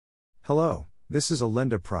Hello, this is a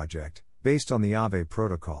Lenda project, based on the AAVE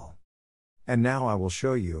protocol. And now I will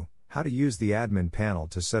show you how to use the admin panel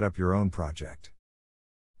to set up your own project.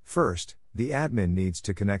 First, the admin needs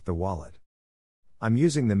to connect the wallet. I'm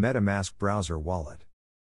using the MetaMask browser wallet.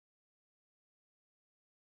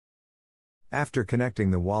 After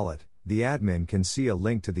connecting the wallet, the admin can see a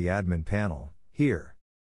link to the admin panel, here.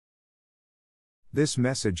 This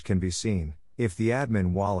message can be seen if the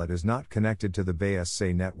admin wallet is not connected to the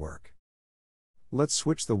BSC network. Let's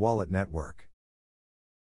switch the wallet network.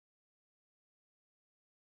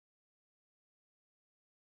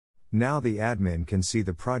 Now the admin can see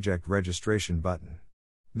the project registration button.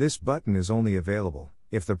 This button is only available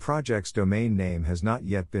if the project's domain name has not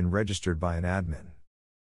yet been registered by an admin.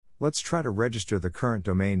 Let's try to register the current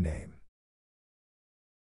domain name.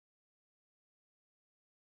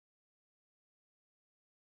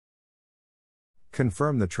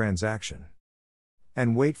 Confirm the transaction.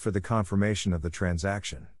 And wait for the confirmation of the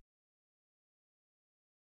transaction.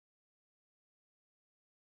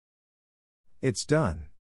 It's done.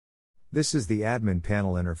 This is the admin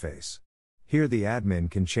panel interface. Here the admin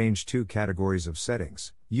can change two categories of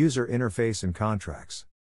settings: user interface and contracts.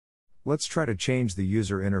 Let's try to change the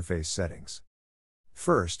user interface settings.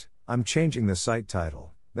 First, I'm changing the site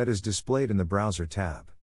title that is displayed in the browser tab.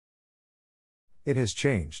 It has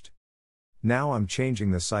changed. Now I'm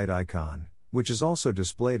changing the site icon, which is also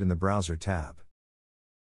displayed in the browser tab.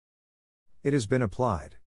 It has been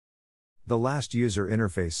applied. The last user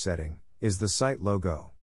interface setting is the site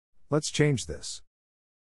logo. Let's change this.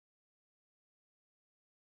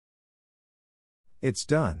 It's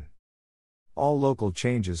done. All local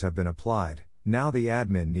changes have been applied. Now the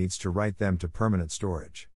admin needs to write them to permanent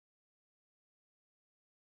storage.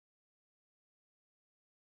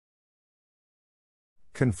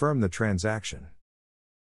 Confirm the transaction.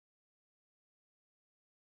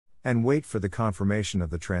 And wait for the confirmation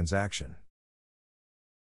of the transaction.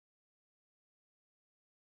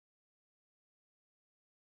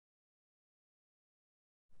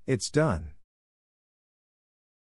 It's done.